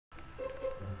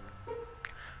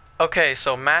Okay,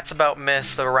 so Matt's about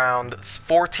missed around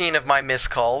 14 of my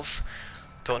missed calls.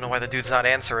 Don't know why the dude's not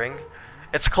answering.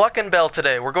 It's Cluck and Bell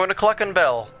today. We're going to Cluck and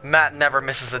Bell. Matt never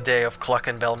misses a day of Cluck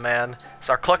and Bell, man.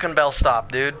 It's our Cluck and Bell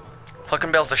stop, dude. Cluck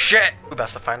and Bell's the shit. We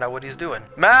best to find out what he's doing.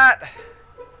 Matt!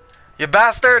 You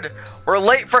bastard! We're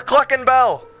late for Cluck and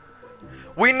Bell!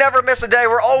 We never miss a day.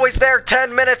 We're always there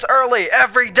 10 minutes early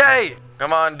every day!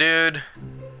 Come on, dude.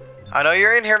 I know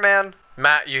you're in here, man.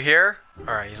 Matt, you here?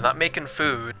 Alright, he's not making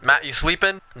food. Matt, you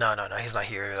sleeping? No, he's not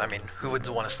here. I mean, who would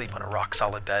want to sleep on a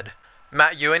rock-solid bed?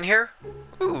 Matt, you in here?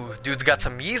 Ooh, dude's got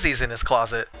some Yeezys in his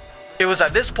closet. It was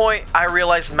at this point I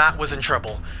realized Matt was in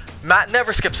trouble. Matt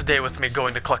never skips a day with me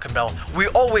going to Cluck and Bell. We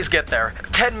always get there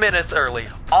 10 minutes early,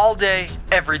 all day,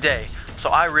 every day.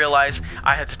 So I realized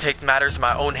I had to take matters in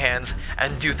my own hands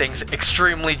and do things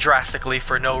extremely drastically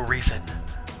for no reason.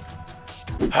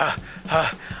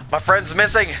 My friend's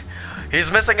missing. He's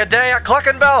missing a day at Cluck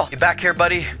and Bell. You back here,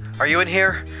 buddy? Are you in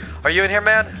here? Are you in here,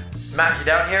 man? Matt, you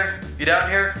down here? You down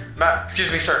here? Matt,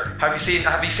 excuse me, sir. Have you seen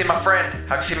my friend?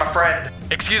 Have you seen my friend?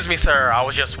 Excuse me, sir. I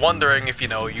was just wondering if,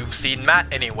 you've seen Matt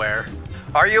anywhere.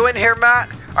 Are you in here, Matt?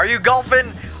 Are you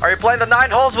golfing? Are you playing the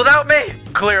 9 holes without me?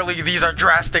 Clearly, these are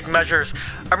drastic measures.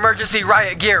 Emergency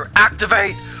riot gear,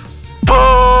 activate.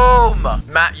 Boom!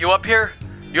 Matt, you up here?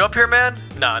 You up here, man?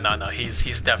 No.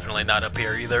 He's definitely not up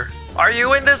here either. Are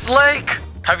you in this lake?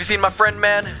 Have you seen my friend,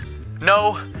 man?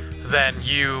 No? Then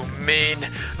you mean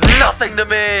nothing to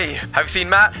me. Have you seen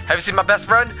Matt? Have you seen my best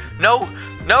friend? No?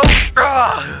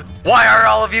 Ugh. Why are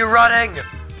all of you running?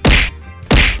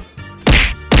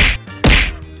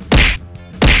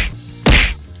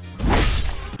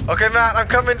 Okay, Matt, I'm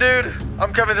coming, dude.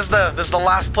 I'm coming. This is the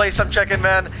last place I'm checking,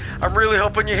 man. I'm really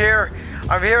hoping you're here.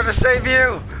 I'm here to save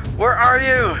you. Where are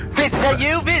you? Vince, is that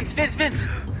you? Vince.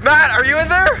 Matt, are you in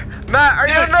there? Matt, are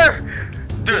you in there?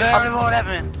 Dude,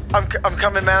 I'm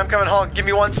coming, man. I'm coming. Hold on. Give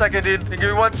me 1 second, dude. Give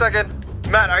me 1 second.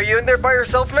 Matt, are you in there by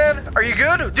yourself, man? Are you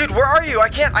good? Dude, where are you? I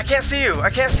can't see you. I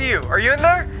can't see you. Are you in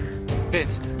there?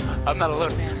 Vince, I'm not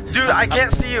alone, man. Dude, I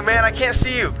can't see you, man. I can't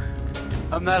see you.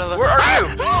 I'm not alone. Where are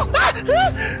you?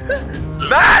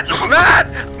 Matt,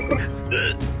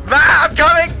 I'm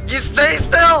coming. You stay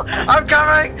still. I'm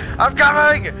coming.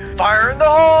 Fire in the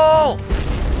hole.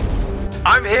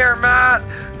 I'm here, Matt.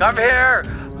 I'm here.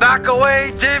 Back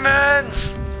away,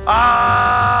 demons.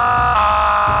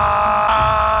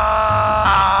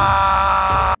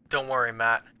 Don't worry,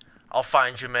 Matt. I'll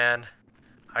find you, man.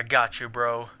 I got you,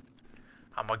 bro.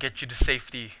 I'm gonna get you to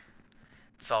safety.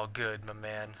 It's all good, my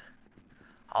man.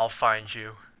 I'll find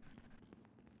you.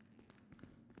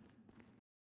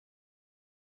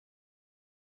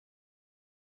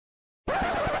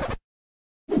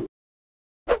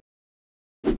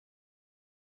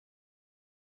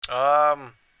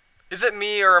 Is it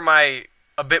me or am I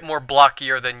a bit more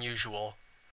blockier than usual?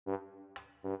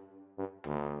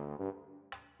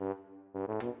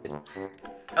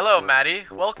 Hello, Maddie.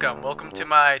 Welcome to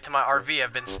my RV.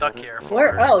 I've been stuck here.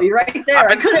 Where? Oh, you're right there.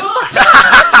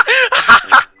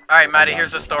 Alright, Maddie,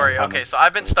 here's the story. Okay, so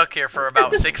I've been stuck here for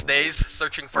about 6 days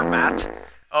searching for Matt.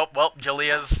 Oh, well,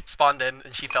 Jaliyah's spawned in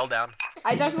and she fell down.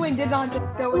 I definitely did not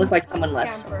go. It looked like someone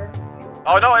left.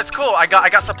 Oh no, it's cool. I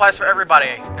got supplies for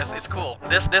everybody. It's cool.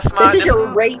 This is your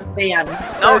rape van.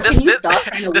 No, Sir, this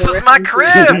is my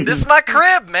crib. This is my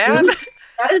crib, man.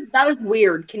 That is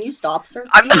weird. Can you stop, sir?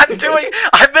 I've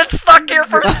been stuck here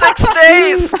for 6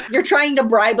 days. You're trying to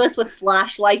bribe us with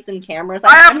flashlights and cameras.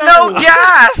 I have no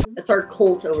gas. It's our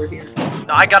cult over here.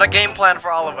 No, I got a game plan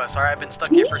for all of us. All right, I've been stuck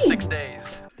here for 6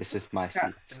 days. This is my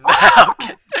seat.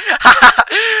 Okay.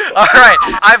 Alright,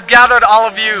 I've gathered all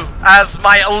of you as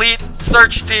my elite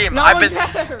search team. No I've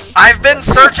been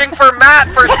searching for Matt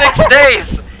for 6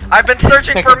 days. I've been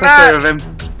searching for Matt. Of him.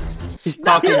 He's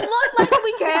talking. Look like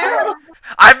we care.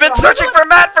 I've been searching for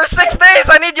Matt for 6 days.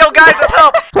 I need you guys'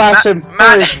 help. Flash him.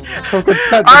 Matt,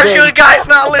 are you guys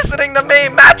not listening to me?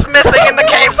 Matt's missing in the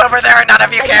caves over there and none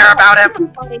of you care about him.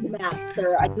 Find Matt,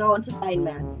 sir. I know how to find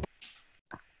Matt.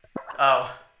 Oh.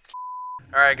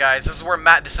 Alright guys, this is where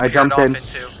Matt disappeared off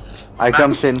into. I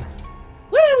jumped in.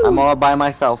 Woo! I'm all by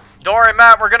myself. Don't worry,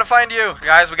 Matt, we're gonna find you.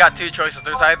 Guys, we got 2 choices.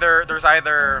 There's a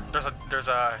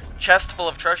chest full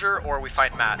of treasure or we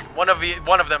find Matt. One of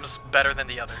them's better than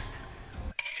the other.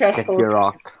 Get your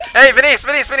rock. Hey, Venice,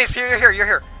 you're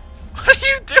here. What are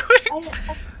you doing?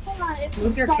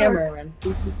 Move your camera around.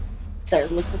 There,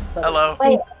 look at the Hello.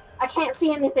 Wait, I can't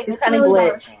see anything. It's kind of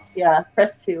glitch. Yeah,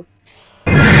 press 2.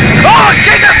 Oh,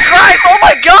 Jesus Christ! Oh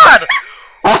my God!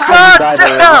 God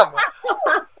damn!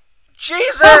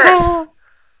 Jesus!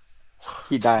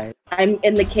 He died. I'm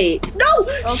in the cave. No!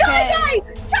 Okay. Shy guy!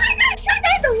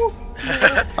 No!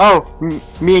 Oh,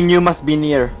 me and you must be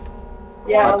near.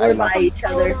 Yeah, I we're know. by each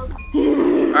other.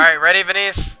 Alright, ready,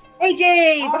 Venice?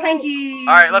 AJ, behind you!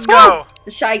 Alright, let's go!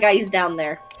 The shy guy's down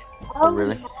there. Oh,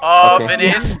 really? Oh, Okay.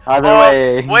 Venice. Other Oh,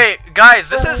 way. wait, guys,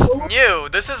 this is new.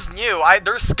 This is new.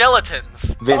 There's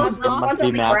skeletons. Vince, the it must ones be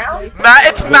on the Matt. ground? Matt,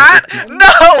 it's Matt! No!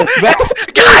 It's Matt.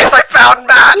 Guys, I found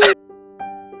Matt!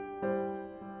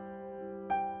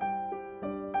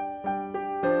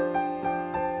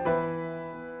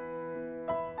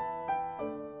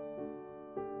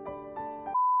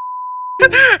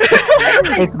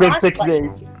 It's been 6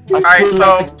 days. Alright,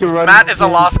 so Matt is a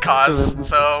lost cause,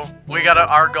 so we gotta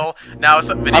our goal. Now,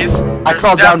 so Venice, I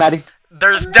crawled down, Maddie.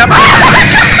 there's Oh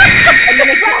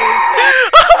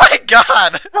my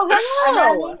god! Oh,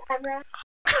 hello! I'm ready.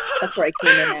 That's where I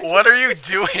came in at. What are you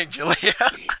doing,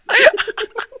 Jaliyah?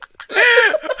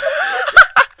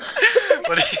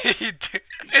 What are you doing?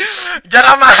 Get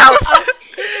on my house!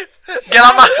 Get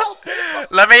on my...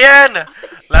 Let me in!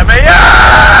 Let me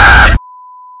in!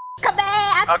 Come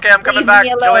back! Okay, I'm coming Leave back,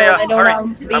 me alone. Jaliyah. I don't Hurry.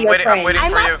 want to be I'm your waiting, I'm friend. waiting I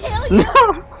for you. must heal you! No!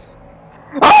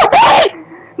 Oh, hey!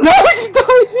 No, you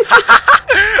don't!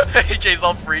 AJ's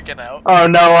all freaking out. Oh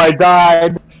no, I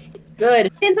died.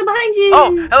 Good. Vince, I'm behind you!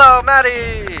 Oh, hello,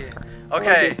 Maddie!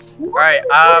 Okay, alright,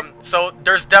 so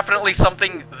there's definitely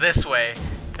something this way.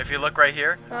 If you look right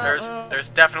here, there's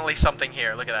definitely something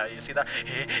here. Look at that, you see that?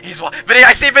 He's Vinny,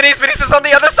 I see Venice! Venice is on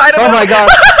the other side of Oh him! my god.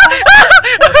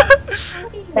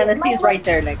 Tennessee's right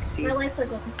there next to My you. lights are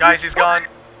going. Guys, he's gone.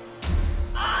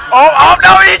 Oh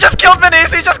no, he just killed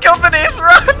Venice! He just killed Venice!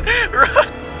 Run! Run!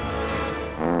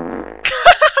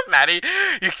 Maddie,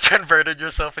 you converted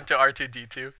yourself into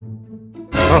R2-D2.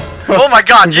 Oh my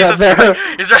god, He's Jesus right there.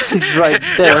 Christ. He's right, He's right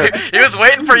there. He was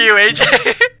waiting for you,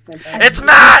 AJ. It's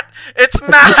Matt! It's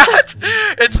Matt!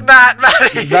 It's Matt,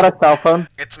 Maddie! Is that a cell phone?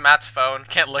 It's Matt's phone.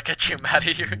 Can't look at you,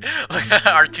 Maddie. Look at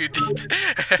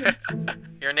R2D.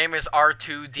 Your name is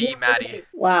R2D, Maddie.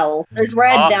 Wow. There's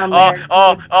red down there.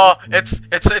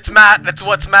 It's Matt. That's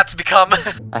what's Matt's become.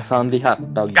 I found the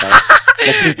hot dog guy.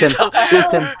 Let's eat him.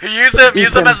 Eat him.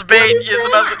 Use him as bait.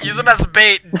 Use him as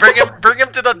bait. Bring him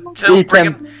to the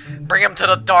bring him to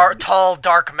the tall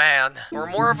dark man. We're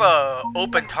more of a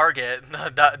open target.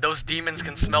 Those demons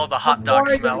can smell the hot dog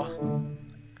smell.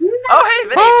 Oh hey,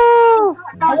 Vinny.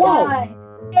 Hot dog Whoa. guy.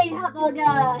 Hey, hot dog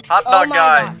guy. Hot dog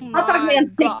guy. Hot dog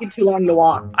man's taking too long to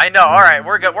walk. I know. All right,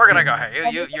 we're good. We're gonna go.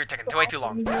 Hey, you're taking way too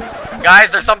long.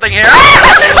 Guys, there's something here. Run!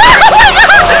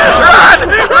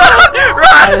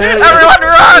 Run! Everyone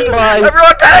run!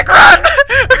 Everyone panic! Run!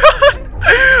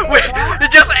 Wait, he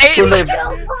just ate. He lived.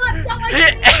 He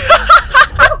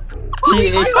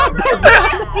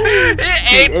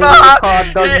ate the dog,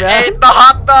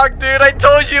 hot dog, dude. I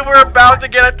told you we're about to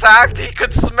get attacked. He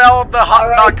could smell the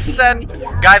hot dog scent.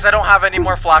 Guys, I don't have any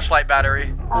more flashlight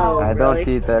battery. Oh, I don't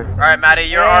either. All right, Maddie,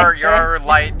 you're our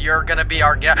light. You're gonna be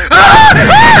our gas.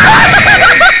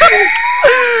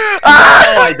 Oh,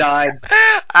 I died.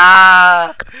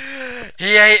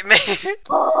 He ate me.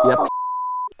 Yep.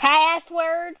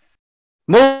 Password.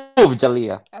 Move,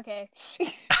 Jaliyah. Okay.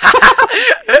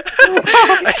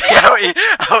 I see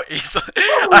how easily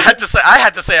I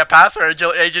had to say a password.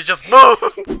 AJ just move.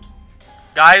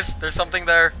 Guys, there's something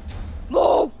there.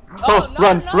 Move. Oh,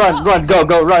 run, run, go,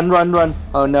 run.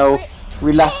 Oh no,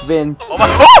 we left Vince. Oh my!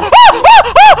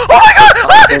 Oh my God!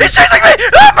 He's chasing me!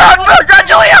 Run,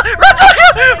 Jaliyah! Run,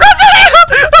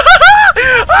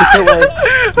 Jaliyah!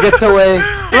 Get away!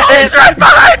 He's right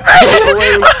behind me!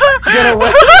 Get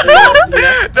away!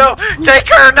 No, take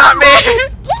her, not me!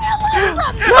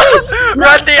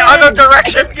 Run the other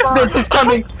direction! Vince is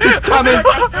coming! He's coming!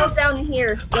 I fell down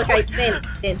here. Look,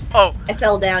 Vince. Oh. I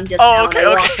fell down just Oh, now. okay, I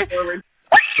walked okay. forward.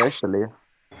 Actually.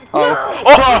 Oh,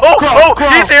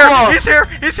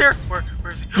 he's here! Where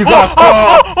is he? You got He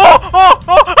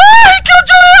killed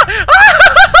Jaliyah!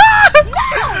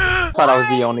 Thought I was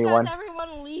the only one.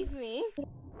 Everyone leave me.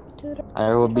 I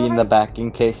will be in the back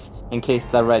in case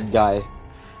the red guy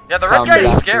Yeah, the red guy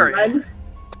is scary.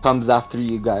 comes after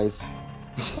you guys.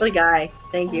 What a guy.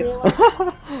 Thank you.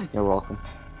 You're welcome.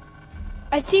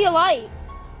 I see a light.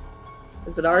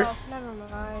 Is it ours? Oh, never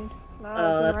mind. No,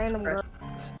 Oh, it's a that's random girl. depressing.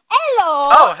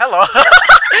 Hello. Oh, hello.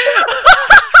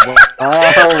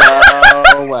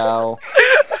 Oh well.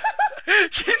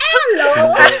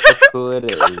 Hello. Look who it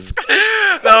is.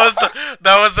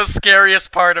 That was the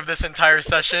scariest part of this entire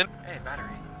session. Hey, battery.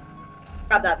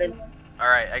 Grab that, Vince. All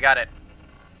right, I got it.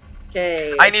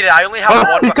 Okay. I need it. I only have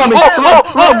one. He's coming.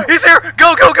 Oh! He's here!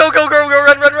 Go! Run!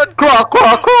 Crawl!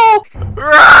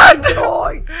 Run!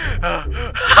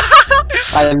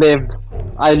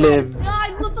 I lived.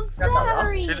 Guys, with the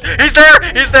battery. He's there!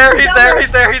 He's there! He's there!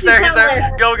 He's there! He's there! He's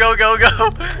there! Go! Go! Go! Go!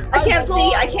 I can't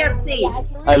see. I can't see.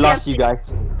 I lost you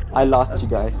guys. I lost you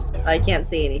guys. I can't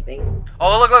see anything.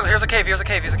 Oh look! Look! Here's a cave! Here's a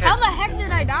cave! Here's a cave! How the heck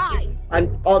did I die?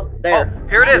 I'm all Oh, there.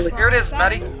 here it is! Here it is,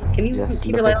 Maddie. Can you Yes,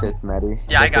 keep your look light at it, Maddie.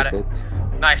 Yeah, I Look got at it.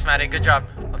 Nice, Maddie. Good job.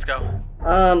 Let's go.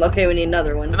 on? Okay, we need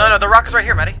another one. No, the rock is right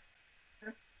here, Maddie.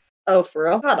 Oh, for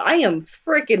real? God, I am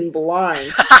freaking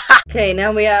blind. Okay,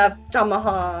 now we have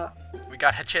tomahawk. We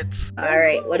got hatchets.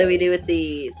 Alright, what do we do with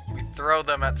these? We throw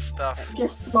them at stuff. Your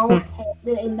small head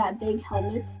in that big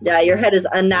helmet. Yeah, your head is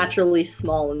unnaturally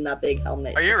small in that big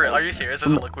helmet. Are you real? Are you serious?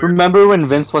 Doesn't look weird. Remember when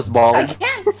Vince was I bald?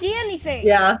 can't see anything.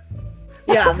 Yeah.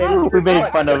 Yeah, Vince, We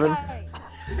made fun of him.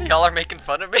 Y'all are making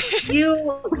fun of me. you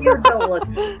don't look.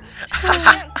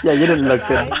 Yeah, you didn't look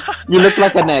good. You look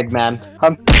like an egg, man.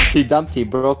 Humpty Dumpty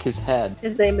broke his head.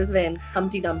 His name is Vince,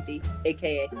 Humpty Dumpty,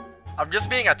 aka. I'm just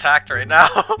being attacked right now.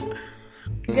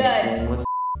 Good.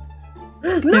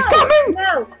 No! coming!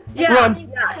 No! Yeah, Run.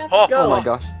 yeah. Oh, Go. Oh my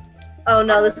gosh. Oh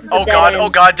no, this is a oh dead god, end. oh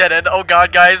god, dead end. Oh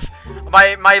god, guys.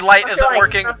 My light Off your isn't light,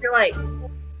 working. Off your light.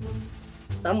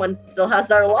 Someone still has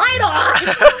their light on!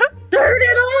 Turn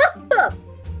it off!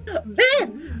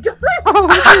 Vince! Go I'm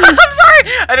sorry!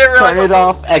 I didn't realize. Turn it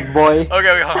off, egg boy. Okay,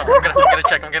 wait, hold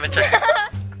on. I'm gonna check.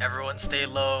 Everyone stay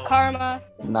low. Karma.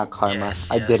 Not karma.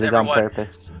 Yes, I yes, did it everyone. on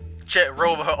purpose.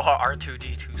 Robo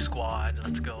R2D2 squad.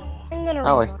 Let's go. I'm gonna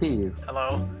Oh, I run. see you.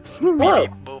 Hello. Whoa.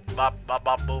 Beep, boop, bop, bop,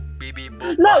 bop, boop, beep, beep,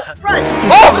 boop. No, bop. run!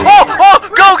 Oh!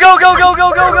 Go! Go! Go! Go!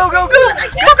 Go! Go! Go! Go! Go! I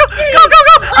Go! can't Go! see. Go! Go!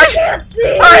 Go! I can't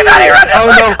see! Alright, Maddie, run! Oh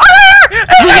no!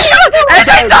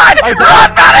 AJ died! I died.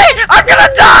 Run, Maddie! I'm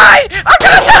gonna die! I'm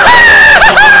gonna die!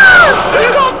 You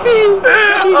got me!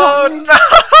 Oh no!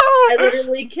 I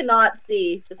literally cannot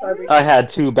see. Just I had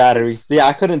 2 batteries. Yeah,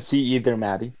 I couldn't see either,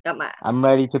 Maddie. got my. I'm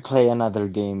ready to play another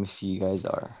game if you guys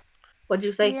are. What'd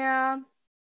you say? Yeah.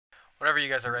 Whenever you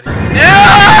guys are ready.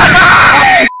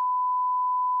 Yeah!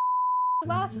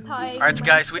 Last time. Alright, my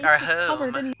guys, we face are was home.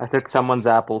 covered in- I took someone's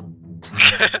apple.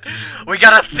 We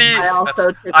got a thief. I also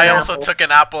took I an also apple. took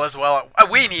an apple as well.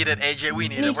 We need it, AJ. We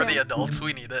need Me it. We're too. the adults.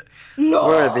 We need it. No.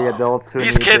 We're the adults who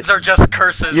These need kids it. are just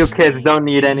curses. You kids don't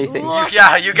need anything. Look.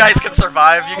 Yeah, you guys can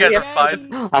survive. You guys are Yeah.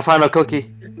 fine. I found a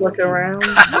cookie. Just look around.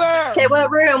 Where? Okay, what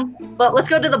room? But let's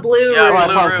go to the blue Yeah, Oh, room. I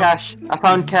blue found room. cash. I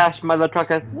found cash. My little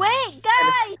truckers. Wait,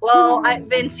 guys. Well,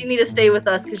 Vince, you need to stay with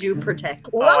us because you protect.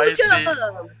 Oh, I see.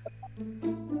 Welcome!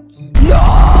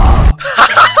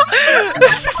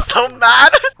 She's so mad.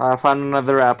 I found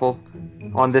another apple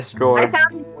on this I drawer.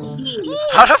 found key.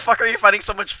 How the fuck are you finding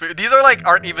so much food? These are like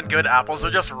aren't even good apples.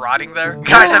 They're just rotting there.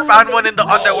 Guys, I found one in the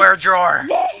underwear drawer.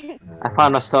 I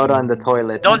found a soda in the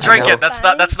toilet. Don't I drink know. it. That's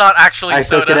not actually I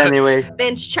soda. took it anyways.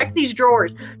 Vince, check these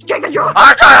drawers. Check the drawers.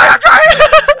 I'm trying.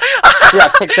 Yeah,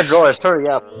 check the drawers. Hurry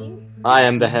up. I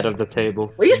am the head of the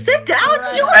table. Will you sit down?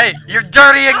 Jaliyah? Hey, you're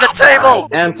dirtying the table.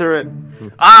 Answer it.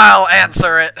 I'll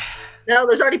answer it. No,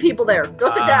 there's already people there.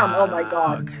 Go sit down. Oh my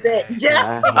god. Sit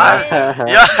down.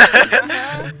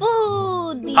 Yeah.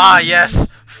 Food. Ah,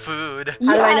 yes, food.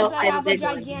 How do I know Yes, I I have a have a big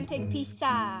one? gigantic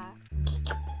pizza.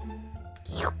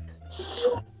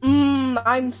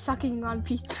 I'm sucking on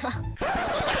pizza.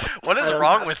 What is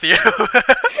wrong with you?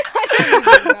 I don't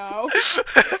even know.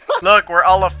 Look, we're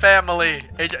all a family.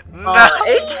 AJ. No.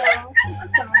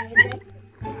 Sorry.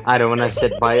 I don't want to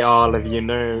sit by all of you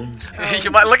nerds.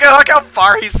 You might look how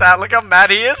far he sat. Look how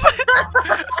mad he is.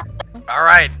 All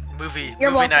right, movie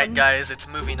You're night, welcome. guys. It's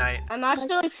movie night. I'm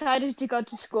actually excited to go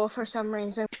to school for some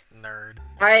reason. Nerd.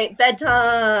 Alright,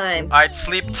 bedtime. All right,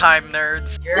 sleep time,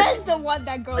 nerds. Says the one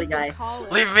that goes guy. to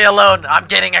college. Leave me alone. I'm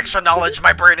getting extra knowledge.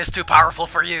 My brain is too powerful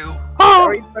for you.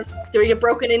 Do we get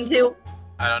broken into?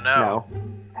 I don't know. No.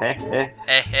 Heh, heh.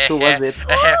 No. Who was it?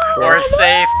 We're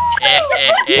safe.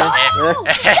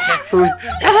 Who's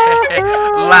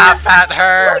Laugh at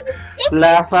her.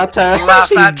 laugh at her? Laugh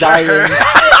She's at dying. her.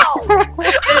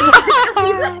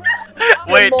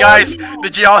 Wait, guys,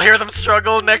 did y'all hear them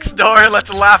struggle next door?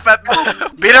 Let's laugh at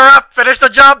them. Beat her up. Finish the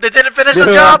job. They didn't finish the Beat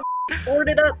her job. Board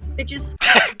it up, bitches.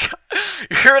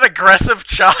 You're an aggressive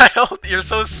child. You're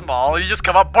so small. You just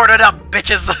come up, board it up,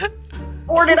 bitches.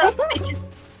 Board it up, bitches.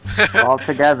 All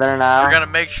together now. We're gonna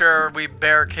make sure we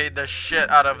barricade the shit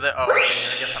out of the. Oh, okay, you're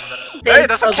gonna get some of that. Thanks, Hey,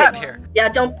 there's a okay. cat here. Yeah,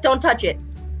 don't touch it.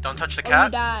 Don't touch the Or you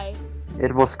cat. die.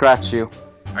 It will scratch you.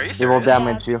 Are you It will serious?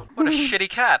 damage you. What a shitty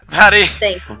cat, Maddie.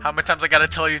 Thanks. How many times I gotta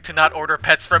tell you to not order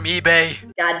pets from eBay?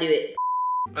 Gotta do it.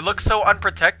 It looks so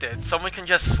unprotected. Someone can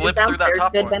just slip through that Downstairs,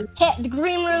 top good, one. Ben. Hey, the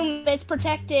green room is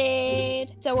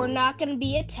protected, so we're not gonna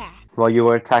be attacked. Well, you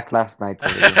were attacked last night.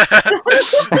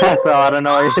 Jaliyah. So I don't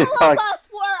know what you're All of talking. us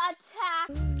were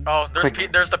attacked. Oh,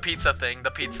 Quick. there's the pizza thing.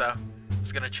 The pizza.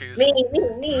 Who's gonna choose?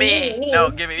 Me. No,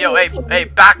 give me. Yo, hey,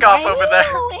 back off over there.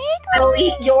 I'll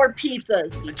eat your pizzas.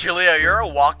 Jaliyah, you're a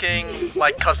walking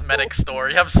like cosmetic store.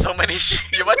 You have so many,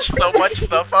 so much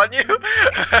stuff on you.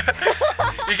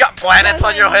 You got planets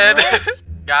on your head.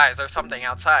 Guys, there's something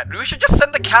outside. We should just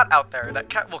send the cat out there. That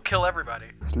cat will kill everybody.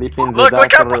 Sleeping in the Look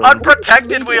dark how room.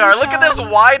 unprotected we are. Look at this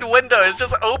wide window. It's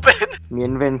just open. Me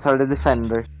and Vince are the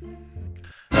defenders.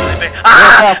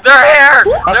 Ah! They're here!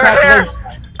 They're Attack here! Vince.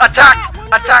 Attack!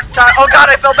 Attack time! Oh god,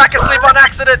 I fell back asleep on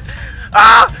accident!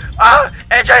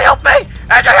 AJ, help me!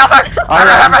 AJ, help me!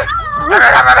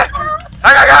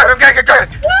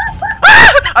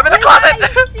 I'm in the closet!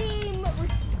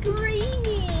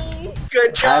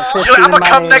 Good job. I'm gonna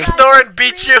come next door and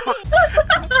beat you!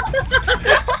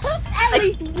 At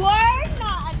least we're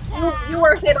not attacked. You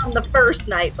were hit on the first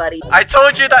night, buddy. I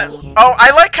told you that. Oh,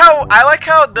 I like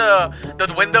how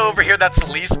the window over here that's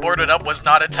least boarded up was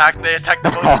not attacked. They attacked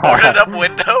the most boarded up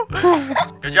window.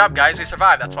 Good job, guys. We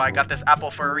survived. That's why I got this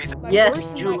apple for a reason.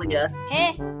 Yes, Julia.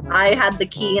 Hey, I had the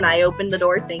key and I opened the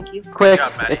door. Thank you. Quick, Good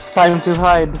job, Maddie. it's time to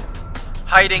hide.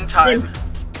 Hiding time.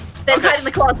 Then hide in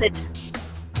the closet.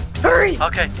 Hurry!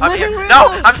 Okay, I'm here. Living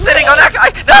No, room. I'm sitting on that. I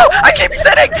keep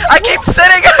sitting. I keep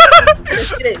sitting.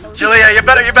 Jaliyah, you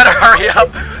better hurry up.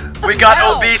 We got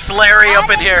No. obese Larry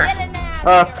up in here.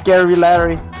 Oh, scary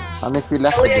Larry. I miss you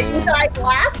left Oh yeah, again. you died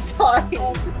last time.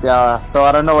 Yeah, so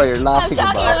I don't know what you're I'm laughing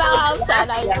talking about. about outside.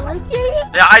 I never kidding.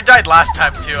 Yeah, I died last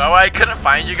time too. I couldn't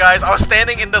find you guys. I was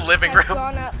standing in the living room.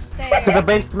 Gone upstairs. To the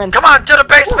basement. Come on, to the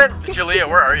basement! Jaliyah,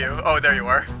 where are you? Oh, there you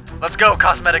are. Let's go,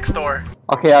 cosmetic store.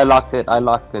 Okay, I locked it. I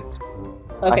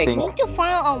Okay, think. cool. Need to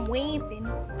find out on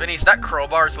weapon. Venice, that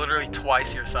crowbar is literally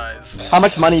twice your size. How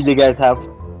much money do you guys have?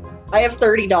 I have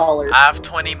 $30. I have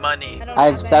 20 money. don't I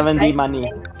have any. 70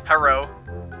 money. Hello.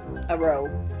 A row.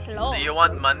 Hello. Do you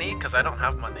want money? Because I don't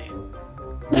have money.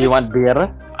 Do you want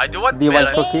beer? I do want Do you want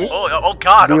beer. cookie? Oh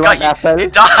god, Do oh you god, want apple? he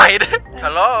died.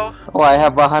 Hello? Oh, I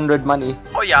have 100 money.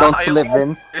 Oh yeah. Don't slip,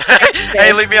 Vince.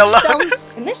 Hey, leave me alone. Don't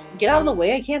Can this get out of the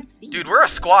way? I can't see. Dude, we're a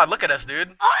squad. Look at us, dude.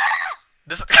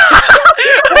 This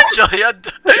Jaliyah.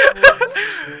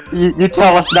 You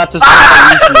tell us not to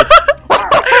slip.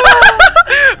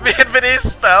 Me and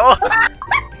Venice fell.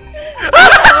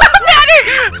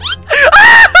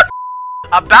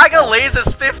 A bag of Lay's is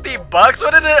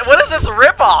 $50. What is this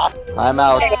ripoff? I'm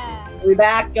out. Are we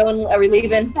back? Are we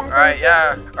leaving? Alright,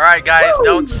 yeah. Alright guys, Woo!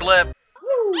 don't slip.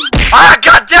 Woo! Ah,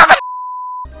 god damn it!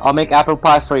 I'll make apple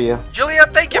pie for you.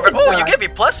 Jaliyah, thank you. Oh, you gave me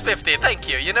plus 50. Thank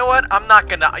you. You know what? I'm not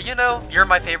gonna. You're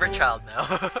my favorite child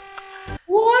now.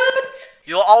 What?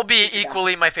 You'll all be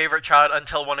equally my favorite child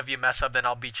until one of you mess up. Then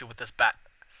I'll beat you with this bat.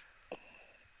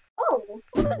 Oh.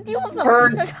 do you want some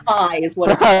Burnt pizza? pie is what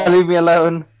it Leave me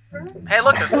alone. Hey,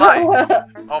 look, there's pie. is.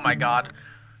 Oh my god.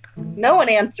 No one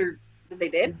answered. They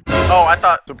did? Oh, I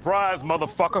thought. Surprise,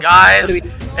 motherfucker. Guys, What do we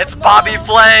do? it's Bobby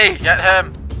Flay. Get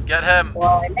him. Get him.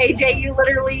 Well, AJ, you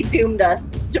literally doomed us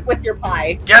with your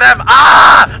pie. Get him.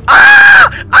 Ah!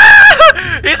 Ah!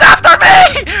 Ah! He's after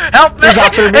me! Help me! He's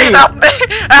after me. He's after me!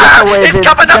 Ah! away, He's Vince.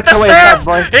 coming up Get the away, stairs! bad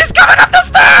boy. He's coming up the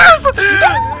stairs!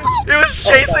 He was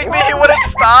chasing me. He wouldn't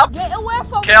stop. Get away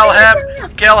from Kill me. him!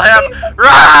 Kill him!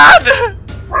 Run!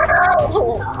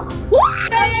 Oh.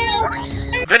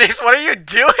 What? Venice, what are you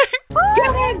doing?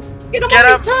 Get him! Get him Get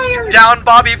on him! his tires! Down,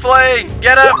 Bobby Flay!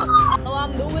 Get him! Oh,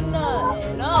 I'm doing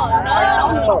nothing.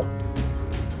 No.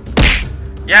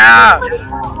 Yeah!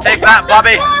 Take that,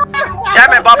 Bobby!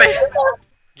 Damn it, Bobby!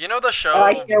 You know the show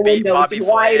I hear Beat windows Bobby Flay?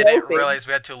 wide I didn't open. realize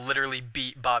we had to literally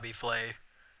beat Bobby Flay.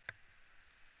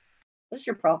 What's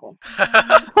your problem?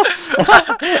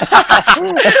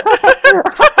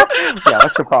 Yeah,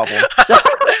 that's your problem.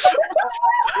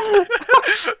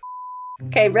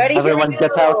 Okay, ready? Here we Everyone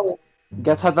get go. out.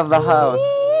 Get out of the house.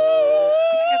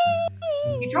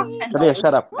 You dropped $10. Jaliyah,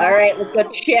 shut up. Alright, let's go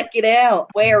check it out.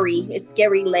 Wary. It's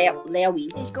scary Lowy.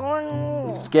 He's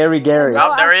going. Scary Gary.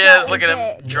 Oh, there he outside is! Look at him,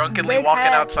 instead. drunkenly With walking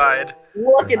head. outside.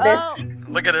 Look at this. Oh,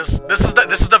 Look at this. This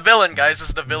is the villain, guys. This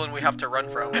is the villain we have to run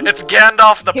from. It's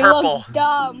Gandalf the he Purple. looks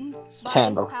dumb. but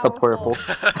Candle, he's the powerful.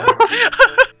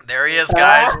 purple. There he is,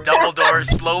 guys. Double doors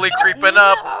slowly creeping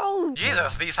up. No.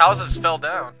 Jesus, these houses fell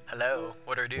down. Hello,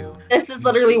 what do I do? This is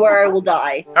literally where I will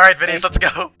die. Alright, Venice, let's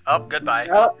go. Oh, goodbye.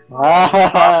 Oh,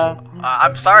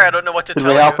 I'm sorry, I don't know what to Should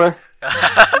tell we help you. her?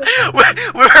 we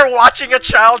were watching a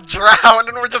child drown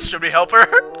and we're just, should we help her?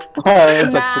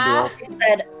 That's Nah. actually I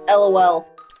said LOL.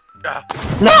 Ah,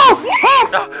 No!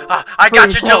 I got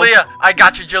you, Please help. Jaliyah. I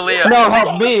got you, Jaliyah. No,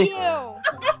 help Thank me!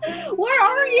 you. Where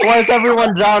are you? Why is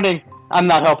everyone drowning? I'm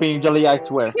not helping you, Jaliyah, I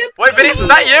swear. Wait, Venice, is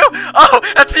that you? Oh,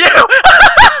 that's you!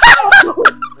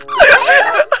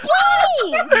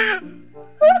 Please.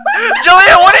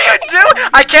 Jaliyah, what are you doing?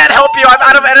 I can't help you. I'm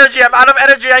out of energy. I'm out of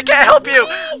energy. I can't help you.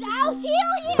 I'll heal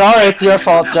you. Sorry, it's your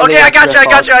fault, Jaliyah. Okay, I it's got your you. I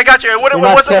got fault. you. I got you. It You're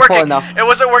not wasn't careful working. enough. It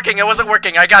wasn't working. It wasn't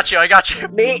working. I got you. I got you.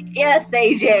 Yes,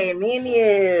 AJ, me and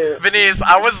you. Venice,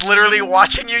 I was literally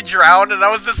watching you drown, and I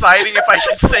was deciding if I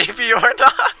should save you or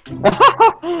not.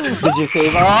 Did you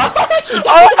save her?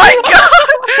 Oh my god!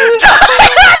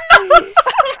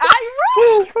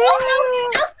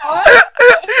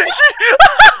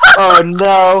 Oh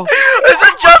no! Is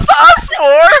it just us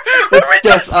four? It's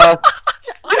just us.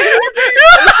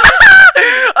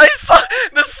 I saw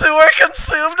the sewer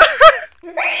consumed.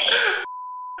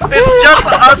 It's just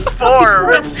us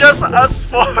four. It's just us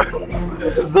four.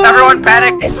 Everyone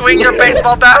panic! Swing your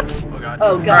baseball bats. Oh god.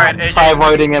 Oh god. Alright, AJ. Try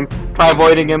avoiding him. Try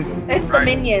avoiding him. It's the Right.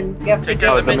 minions. You have to Take care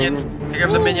of the go. minions. Take care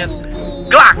of the minions.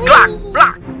 Glock! Glock!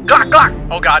 Glock! Glock! Glock!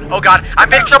 Oh god! Oh god! I'm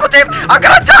being triple tape! I'm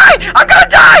gonna die! I'm gonna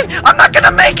die! I'm not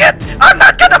gonna make it! I'm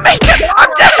not gonna make it!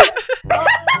 I'm dead!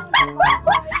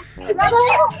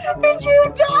 Did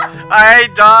you die? I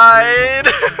died!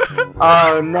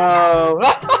 Oh no!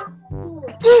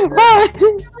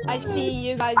 I see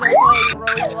you guys are playing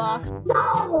Roblox.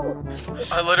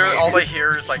 I literally, all I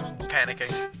hear is like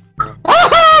panicking.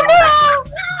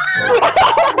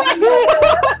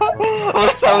 We're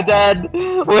so dead.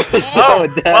 We're so Oh,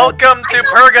 dead. welcome to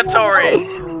Purgatory!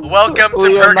 Welcome to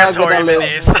We are not Purgatory, gonna live.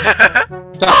 Venice.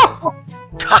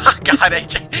 God,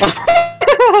 AJ.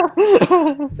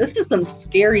 This is some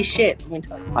scary shit. Let me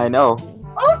tell you. I know.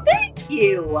 Oh, thank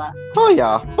you. Oh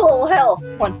yeah. Full health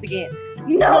once again.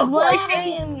 No, Why I I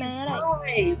hate am mad at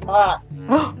always. Ah.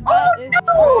 that is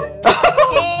no!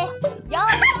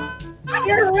 true.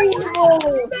 You're evil.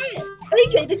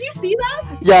 AJ, did you see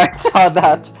that? Yeah, I saw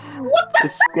that. What the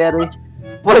It's scary.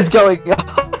 What is going on?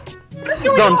 What is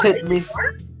going Don't on? hit me.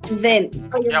 Vince,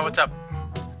 Yeah, what's up?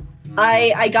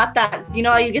 I got that. You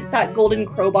know how you get that golden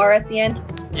crowbar at the end?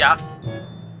 Yeah?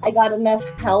 I got enough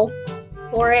health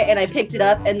for it, and I picked it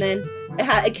up, and then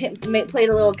it played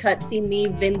a little cutscene. Me,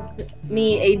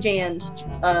 AJ, and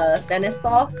Venice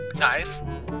saw, Nice.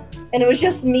 and it was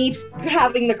just me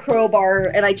having the crowbar,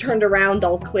 and I turned around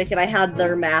all quick, and I had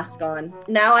their mask on.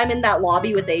 Now I'm in that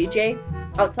lobby with AJ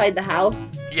outside the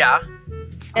house, Yeah,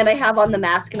 and I have on the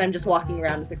mask, and I'm just walking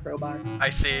around with the crowbar. I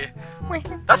see.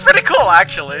 That's pretty cool,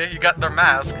 actually. You got their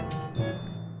mask.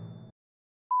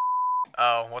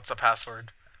 Oh, what's the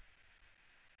password?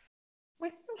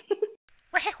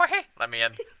 Let me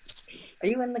in. Are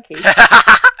you in the cave?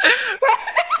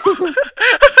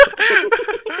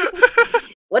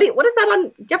 What is that on?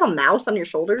 Do you have a mouse on your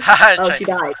shoulder? Oh, she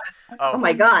died. Oh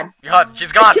my god. God,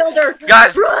 she's I gone. killed her.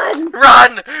 Guys, Run!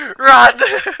 run! Run!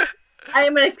 I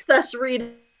am an accessory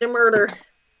to murder.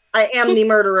 I am the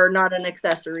murderer, not an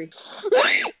accessory.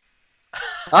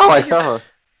 Oh, I saw her.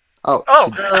 Oh.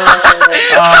 Oh!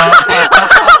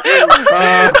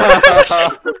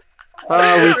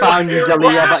 Oh, we found you,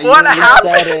 Jaliyah, but What you happened?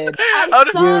 reset it. How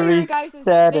did, saw You your guys'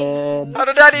 reset faces it. how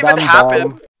did that even Dumb happen?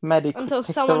 dumb. Medic, until pick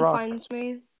the someone rock. finds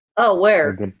me. Oh, where?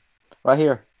 Okay. Right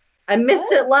here. I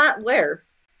missed it where?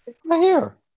 Right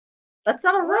here. That's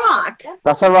not a rock.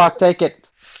 That's a rock, take it.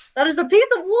 That is a piece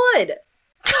of wood.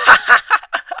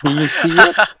 Do you see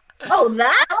it? Oh,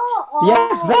 that?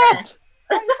 Yes, that!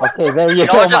 Okay, there you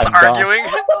Y'all go, are just my gosh. arguing?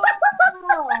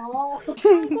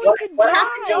 What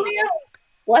happened, Jaliyah?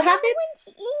 What happened?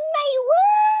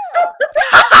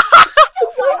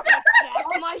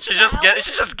 She's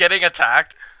just getting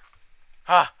attacked.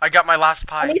 Ah, I got my last Don't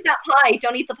pie. eat that pie.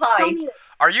 Don't eat the pie.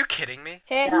 Are you kidding me?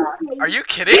 Hey, Are you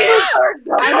kidding?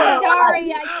 I'm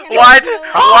sorry, I can't. Why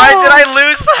did I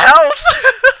lose health?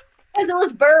 Because it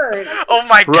was burned. Oh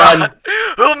my Run. god.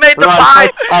 Who made the Run, pie?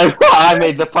 I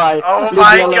made the pie. Oh Leave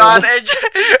my me alone. god, AJ.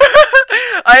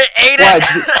 I ate it.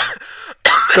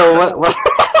 So what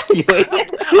you ate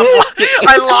it?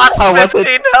 I lost How was 15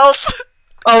 it? health.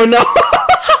 Oh no!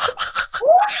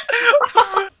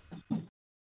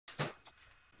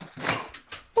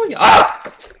 Oh, yeah.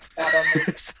 Ah!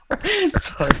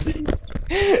 Sorry.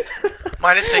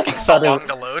 Mine is taking so Thought it- long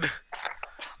to load.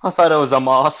 I thought it was a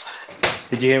moth.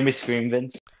 Did you hear me scream,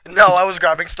 Vince? No, I was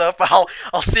grabbing stuff, but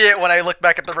I'll see it when I look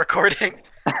back at the recording.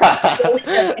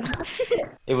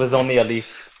 It was only a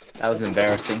leaf. That was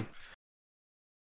embarrassing.